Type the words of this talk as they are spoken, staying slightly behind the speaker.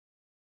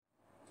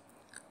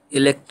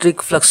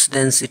Electric flux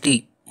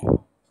density.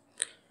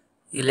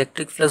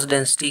 Electric flux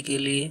density के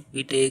लिए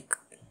we take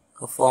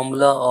a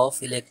formula of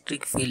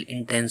electric field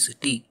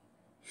intensity.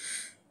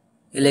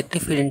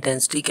 Electric field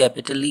intensity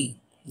capital E,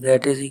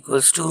 that is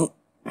equals to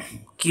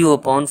Q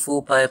upon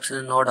 4 pi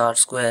epsilon naught r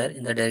square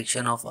in the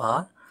direction of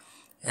r,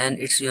 and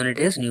its unit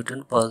is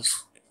Newton pulse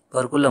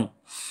per coulomb.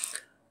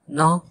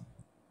 Now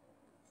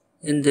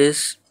in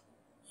this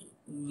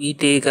we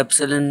take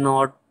epsilon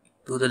naught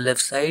to the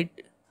left side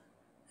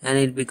and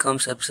it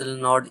becomes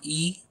epsilon naught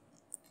E,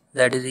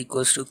 that is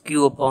equals to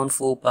Q upon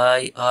 4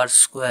 pi r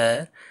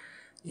square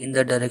in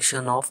the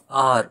direction of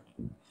r,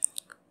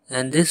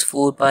 and this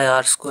 4 pi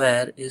r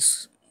square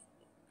is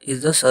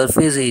the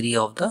surface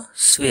area of the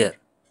sphere.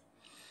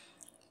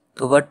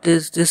 So what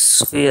is this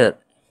sphere?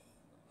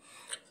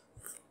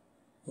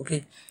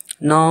 Okay,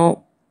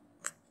 now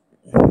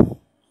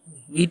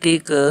we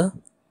take a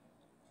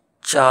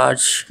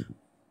charge,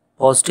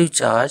 positive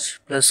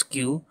charge plus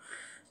q,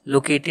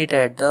 located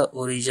at the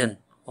origin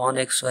on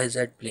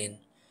xyz plane.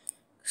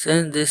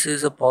 Since this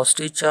is a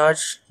positive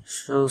charge,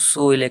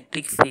 so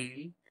electric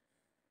field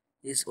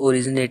is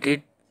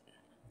originated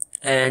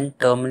and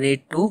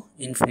terminate to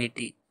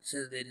infinity.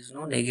 Since there is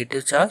no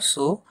negative charge,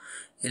 so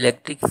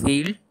electric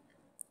field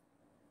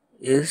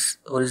is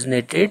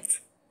originated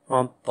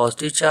from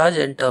positive charge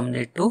and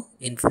terminate to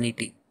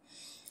infinity.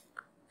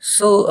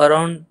 So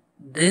around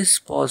this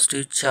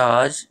positive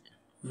charge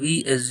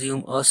we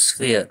assume a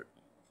sphere,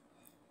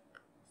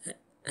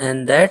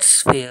 and that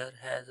sphere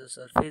has a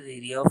surface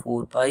area of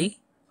 4 pi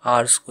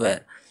r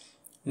square.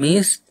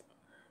 Means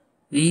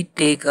we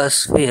take a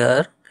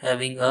sphere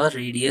having a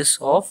radius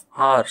of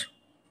r.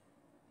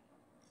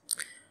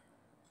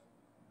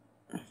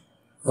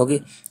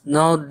 Okay,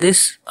 now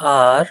this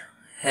r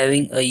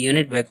having a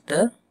unit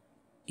vector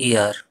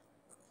ar.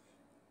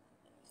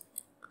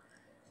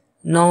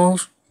 Now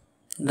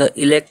the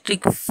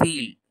electric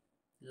field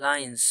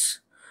lines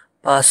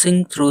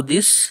passing through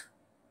this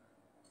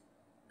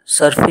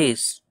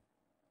surface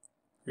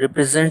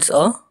represents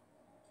a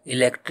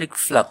electric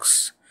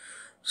flux.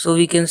 So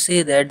we can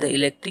say that the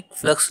electric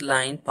flux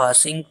line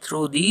passing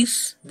through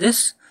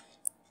this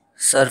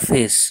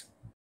surface.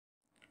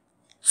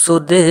 So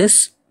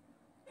this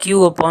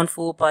Q upon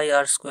 4 pi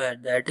r square,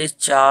 that is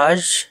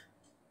charge,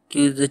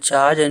 Q is the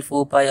charge and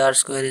 4 pi r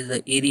square is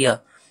the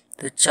area.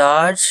 The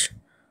charge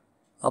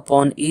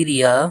upon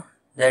area,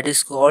 that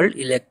is called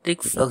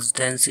electric flux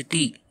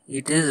density.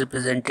 It is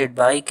represented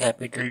by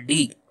capital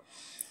D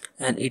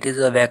and it is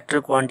a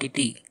vector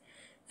quantity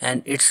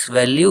and its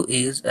value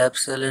is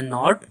epsilon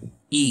naught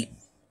E.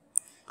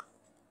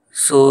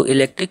 So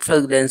electric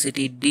flux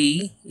density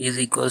D is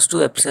equals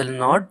to epsilon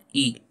naught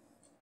E.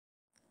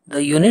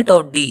 The unit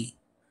of D,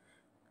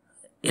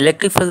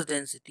 electric flux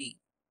density,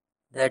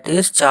 that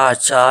is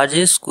charge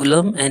is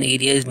coulomb and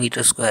area is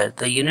meter square.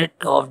 The unit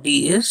of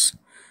D is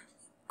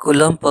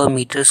coulomb per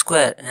meter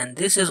square, and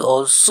this is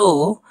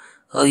also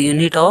a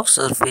unit of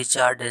surface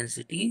charge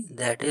density,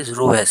 that is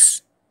rho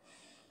s.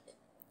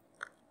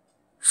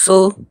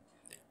 So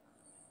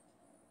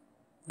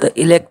the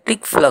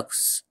electric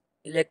flux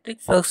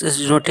is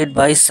denoted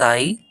by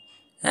psi,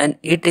 and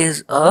it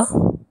is a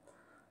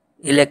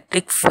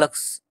electric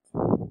flux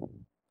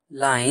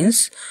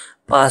lines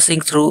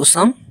passing through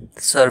some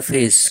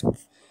surface.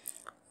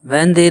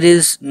 When there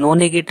is no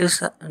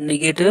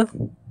negative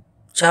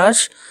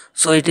charge,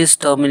 so it is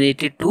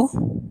terminated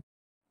to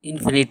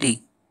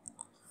infinity.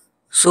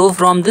 So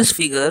from this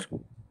figure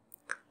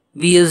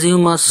we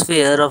assume a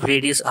sphere of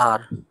radius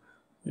r.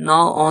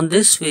 Now on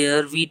this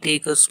sphere we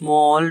take a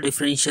small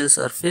differential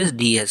surface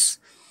ds.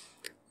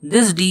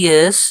 This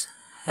ds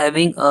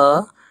having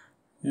a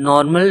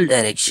normal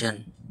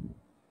direction.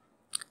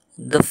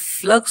 The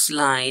flux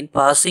line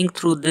passing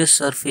through this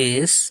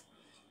surface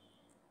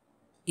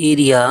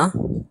area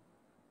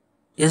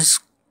is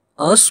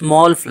a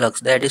small flux,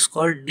 that is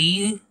called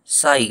d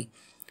psi.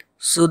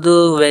 So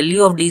the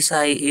value of d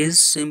psi is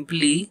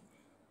simply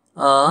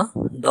a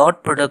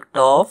dot product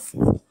of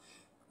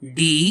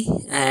d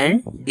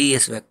and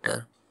ds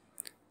vector.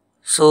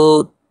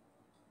 So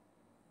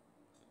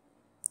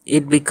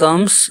it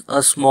becomes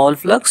a small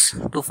flux.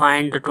 To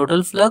find the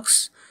total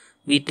flux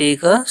we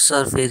take a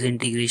surface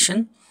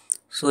integration.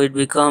 So it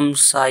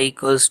becomes psi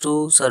equals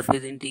to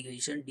surface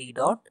integration d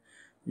dot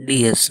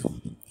ds.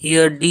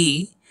 Here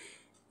d,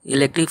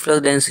 electric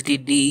flux density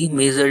D,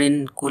 measured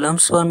in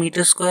coulombs per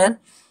meter square,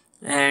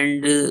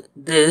 and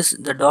this,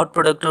 the dot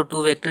product of two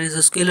vectors, is a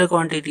scalar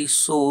quantity,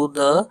 so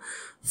the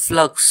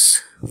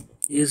flux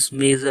is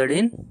measured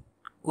in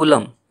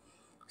coulomb,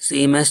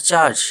 same as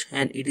charge,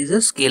 and it is a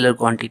scalar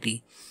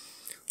quantity.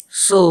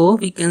 So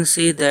we can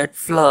say that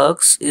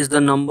flux is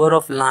the number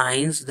of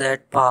lines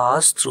that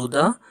pass through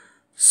the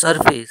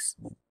surface,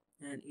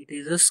 and it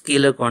is a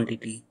scalar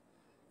quantity.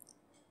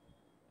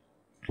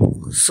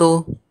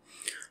 So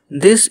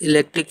this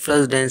electric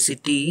flux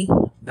density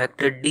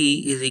vector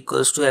D is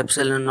equals to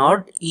epsilon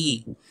naught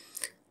E.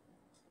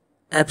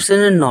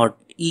 Epsilon naught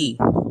E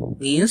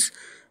means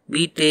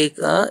we take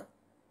a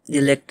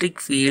electric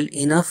field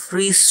in a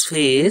free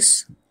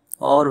space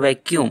or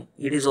vacuum.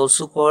 It is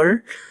also called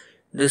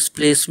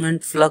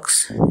displacement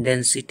flux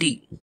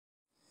density.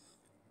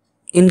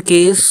 In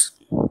case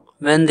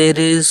when there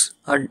is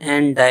an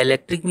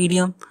dielectric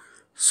medium,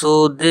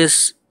 so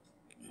this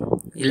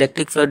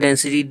electric flux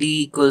density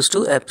D equals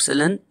to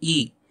epsilon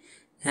E,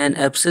 and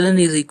epsilon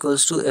is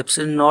equals to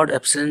epsilon naught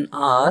epsilon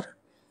R.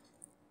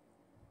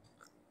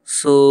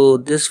 So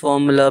this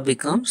formula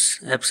becomes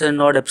epsilon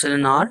naught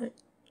epsilon R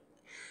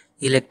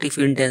electric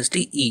field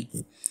intensity E.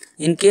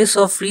 In case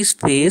of free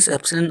space,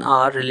 epsilon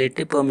R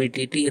relative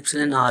permittivity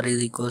epsilon R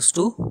is equals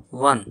to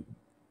 1.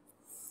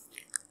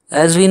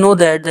 As we know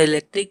that the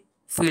electric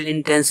field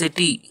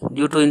intensity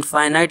due to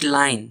infinite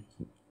line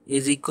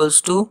is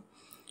equals to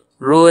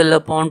rho L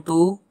upon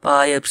 2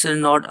 pi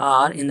epsilon naught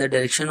R in the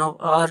direction of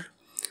R.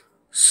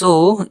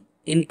 So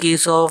in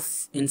case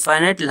of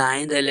infinite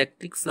line, the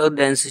electric flux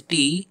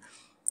density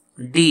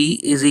D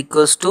is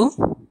equals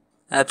to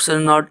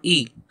epsilon naught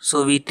E.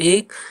 So we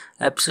take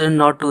epsilon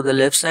naught to the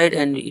left side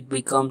and it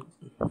becomes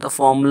the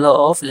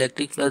formula of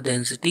electric flux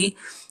density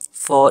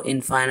for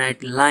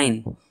infinite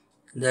line,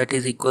 that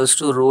is equals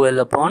to rho L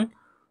upon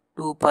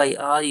 2 pi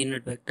R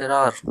unit vector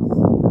R.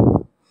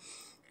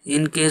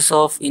 In case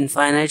of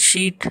infinite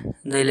sheet,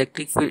 the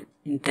electric field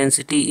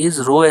intensity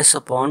is rho S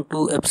upon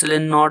 2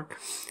 epsilon naught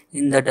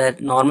in the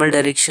normal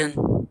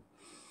direction,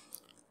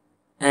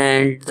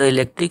 and the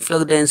electric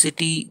flux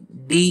density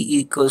D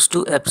equals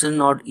to epsilon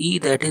naught E,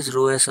 that is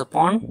rho S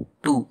upon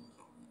 2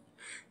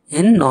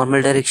 in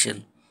normal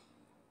direction.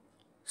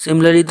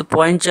 Similarly, the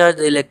point charge,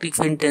 the electric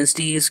field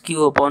intensity is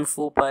Q upon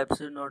 4 pi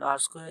epsilon naught R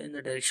square in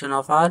the direction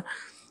of R.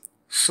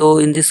 So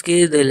in this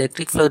case, the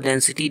electric flux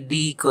density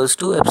D equals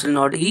to epsilon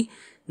naught E,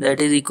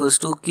 that is equals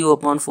to Q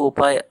upon 4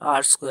 pi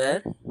R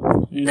square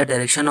in the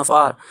direction of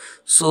R.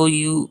 So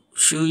you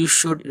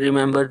should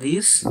remember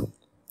this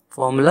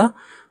formula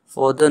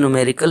for the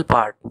numerical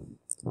part.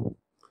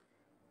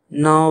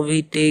 Now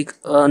we take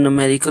a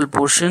numerical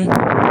portion.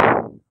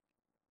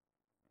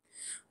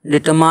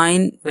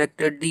 Determine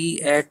vector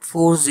D at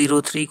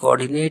 403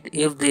 coordinate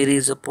if there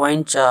is a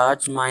point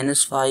charge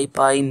minus 5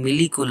 pi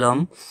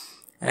millicoulomb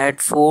at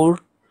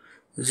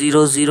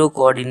 400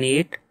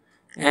 coordinate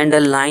and a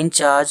line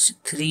charge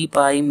 3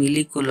 pi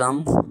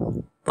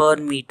millicoulomb per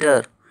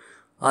meter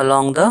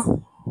along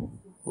the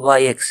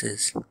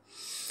y-axis.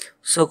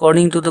 So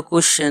according to the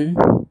question,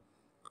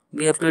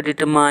 we have to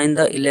determine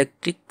the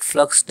electric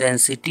flux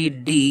density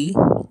D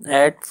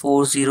at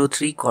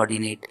 403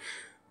 coordinate,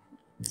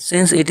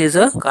 since it is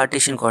a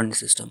Cartesian coordinate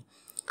system.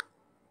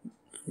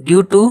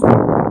 Due to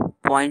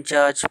point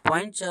charge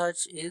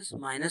is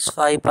minus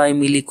 5 pi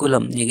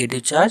millicoulomb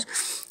negative charge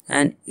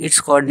and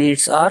its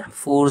coordinates are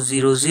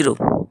 400.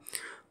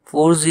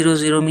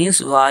 400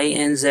 means y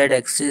and z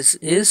axis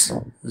is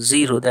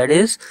 0, that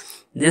is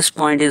this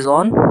point is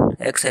on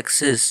x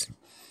axis,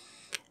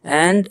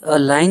 and a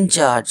line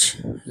charge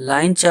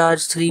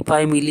 3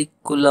 pi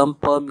millicoulomb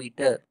per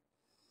meter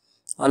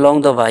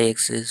along the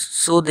y-axis.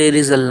 So there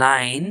is a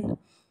line,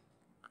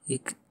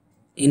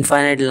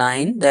 infinite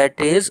line, that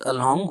is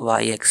along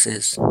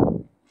y-axis,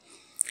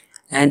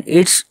 and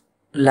its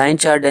line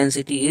charge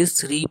density is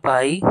 3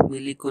 pi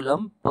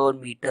millicoulomb per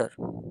meter.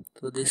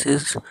 So this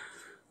is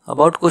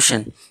about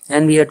question,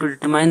 and we have to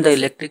determine the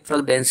electric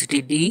flux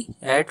density D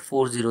at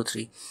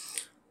 403.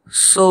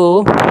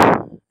 So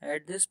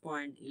at this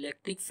point,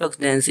 electric flux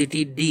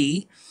density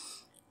D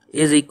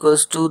is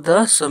equals to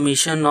the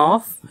summation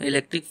of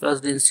electric flux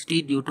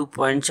density due to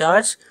point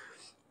charge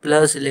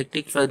plus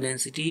electric flux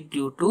density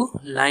due to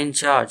line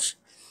charge.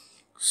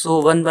 So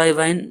one by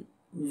one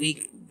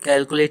we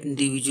calculate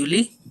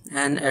individually,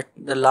 and at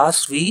the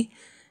last we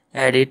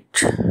add it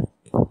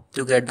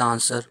to get the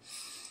answer.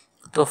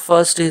 So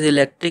first is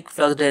electric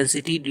flux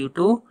density due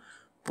to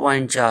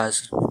point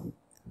charge.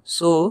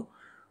 So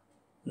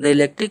the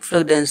electric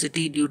flux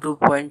density due to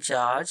point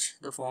charge,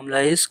 the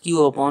formula is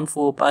Q upon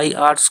 4 pi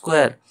R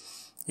square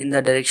in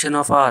the direction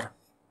of R,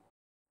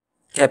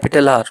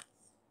 capital R.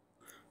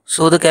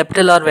 So the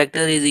capital R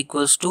vector is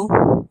equals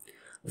to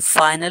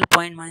final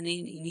point minus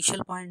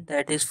initial point,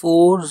 that is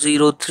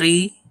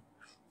 403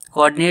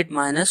 coordinate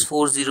minus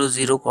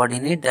 400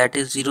 coordinate, that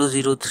is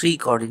 003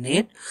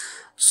 coordinate.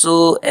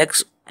 So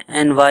x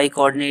and y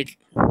coordinate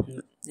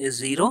is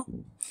 0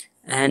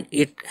 and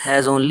it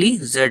has only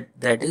z,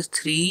 that is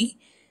 3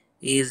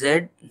 az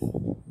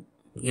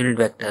unit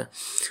vector.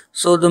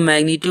 So the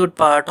magnitude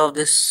part of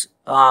this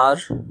R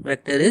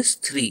vector is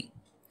 3.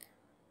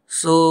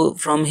 So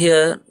from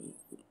here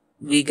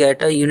we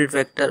get a unit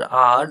vector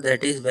R,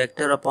 that is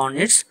vector upon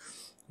its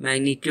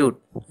magnitude,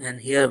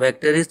 and here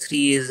vector is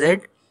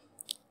 3az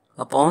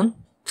upon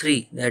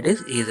 3, that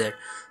is az.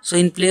 So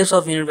in place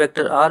of unit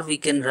vector R we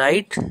can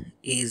write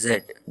az.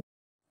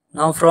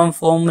 Now from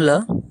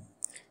formula,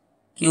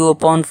 Q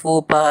upon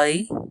 4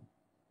 pi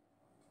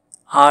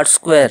R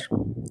square,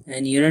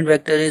 and unit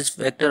vector is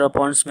vector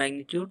upon its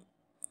magnitude.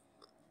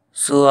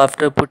 So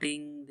after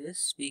putting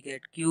this we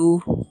get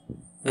Q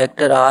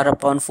vector R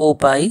upon 4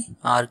 pi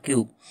R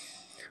cube.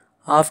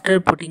 After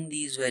putting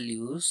these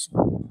values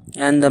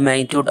and the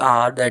magnitude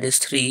R, that is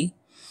 3,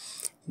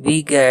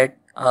 we get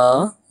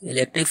a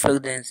electric flux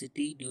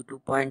density due to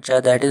point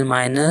charge, that is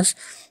minus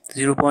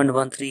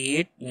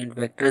 0.138 unit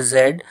vector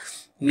Z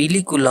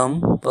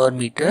millicoulomb per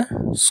meter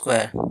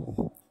square.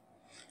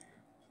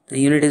 The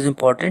unit is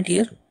important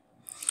here.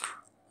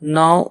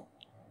 Now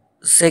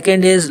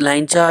second is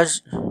line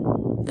charge,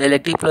 the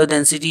electric flux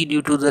density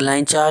due to the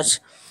line charge.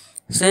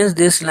 Since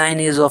this line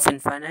is of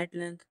infinite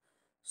length,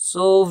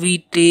 so we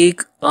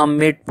take a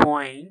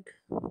midpoint,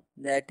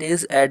 that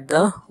is at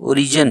the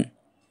origin.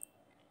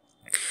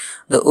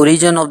 The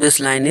origin of this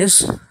line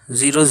is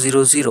 0,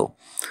 0, 0.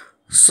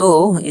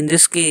 So in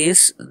this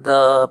case,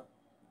 the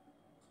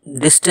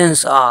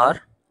distance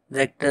r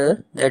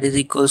vector, that is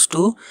equals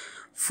to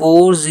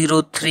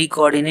 403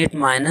 coordinate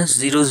minus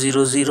 0,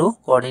 0, 0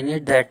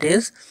 coordinate, that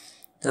is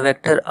the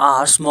vector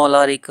r small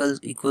r equals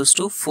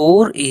to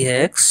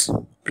 4ax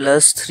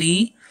plus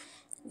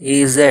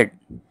 3az.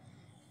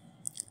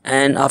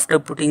 And after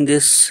putting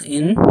this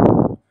in,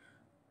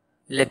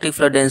 electric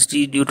flux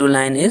density due to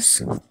line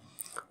is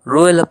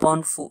rho L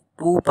upon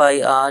 2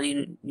 pi r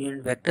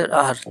unit vector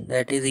r,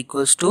 that is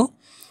equals to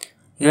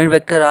unit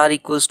vector r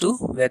equals to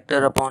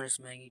vector upon its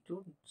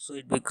magnitude, so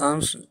it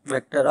becomes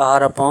vector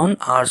r upon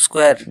r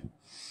square.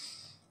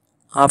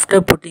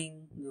 After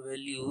putting the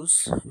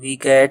values, we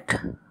get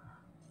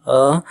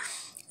a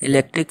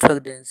electric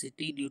flux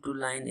density due to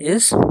line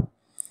is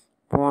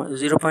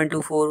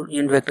 0.24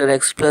 unit vector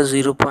x plus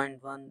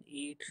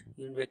 0.18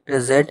 unit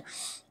vector z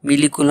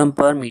millicoulomb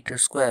per meter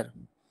square.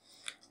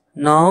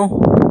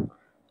 Now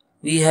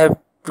we have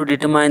to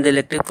determine the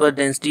electric flux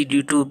density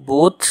due to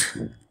both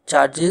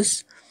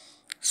charges.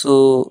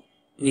 So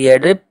we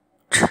add it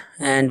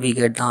and we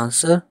get the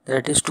answer,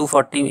 that is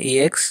 240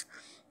 AX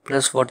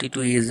plus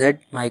 42 AZ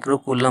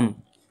microcoulomb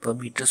per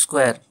meter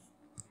square.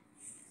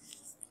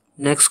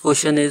 Next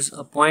question is,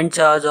 a point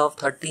charge of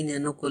 30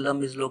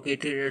 nanocoulomb is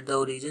located at the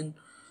origin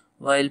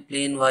while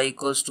plane y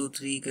equals to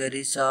 3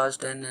 carries charge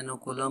 10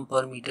 nanocoulomb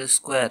per meter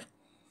square.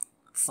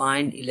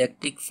 Find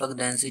electric flux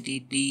density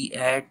D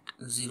at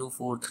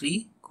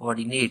 043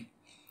 coordinate.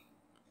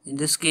 In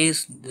this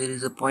case, there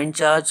is a point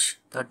charge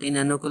 30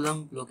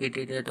 nanocoulomb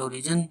located at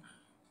origin,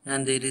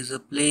 and there is a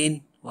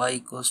plane y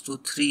equals to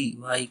 3.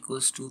 Y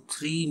equals to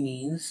 3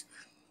 means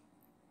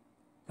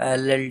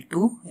parallel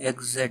to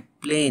xz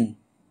plane,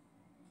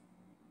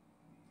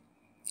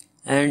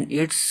 and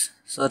its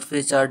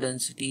surface charge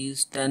density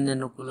is 10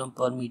 nanocoulomb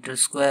per meter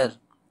square.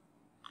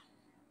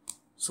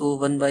 So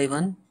one by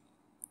one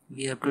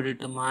we have to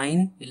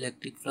determine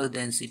electric flux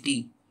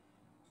density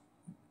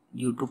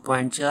due to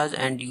point charge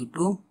and due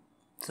to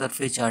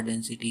surface charge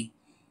density.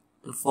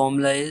 The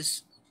formula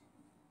is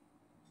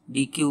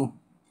dq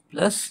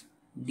plus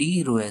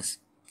d rho s.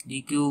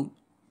 dq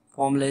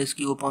formula is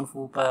q upon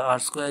 4 pi r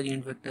square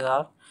unit vector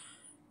r,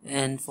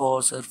 and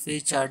for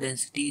surface charge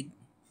density,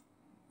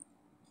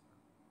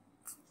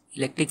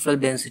 electric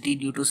flux density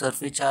due to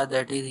surface charge,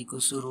 that is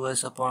equals to rho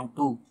s upon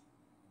 2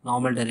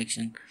 normal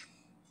direction.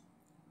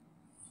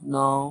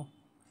 Now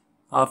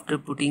after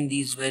putting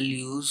these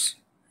values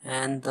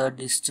and the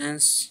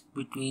distance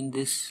between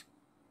this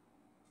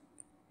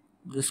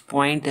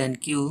point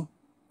and q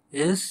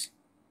is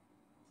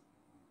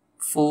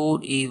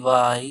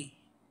 4ay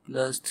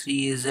plus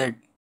 3az.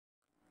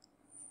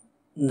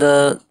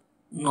 The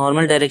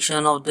normal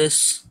direction of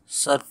this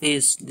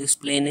surface, this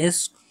plane,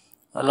 is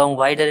along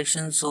y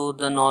direction, so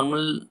the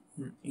normal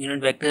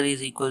unit vector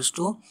is equals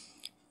to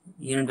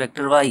unit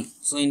vector y.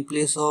 So in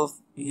place of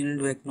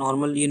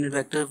normal unit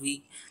vector,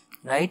 we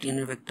write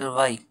unit vector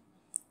y.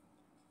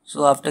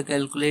 So after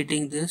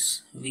calculating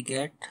this, we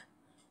get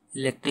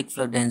electric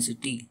flux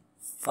density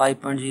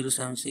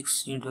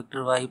 5.076 unit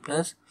vector y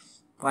plus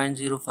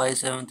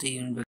 0.0573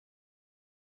 unit vector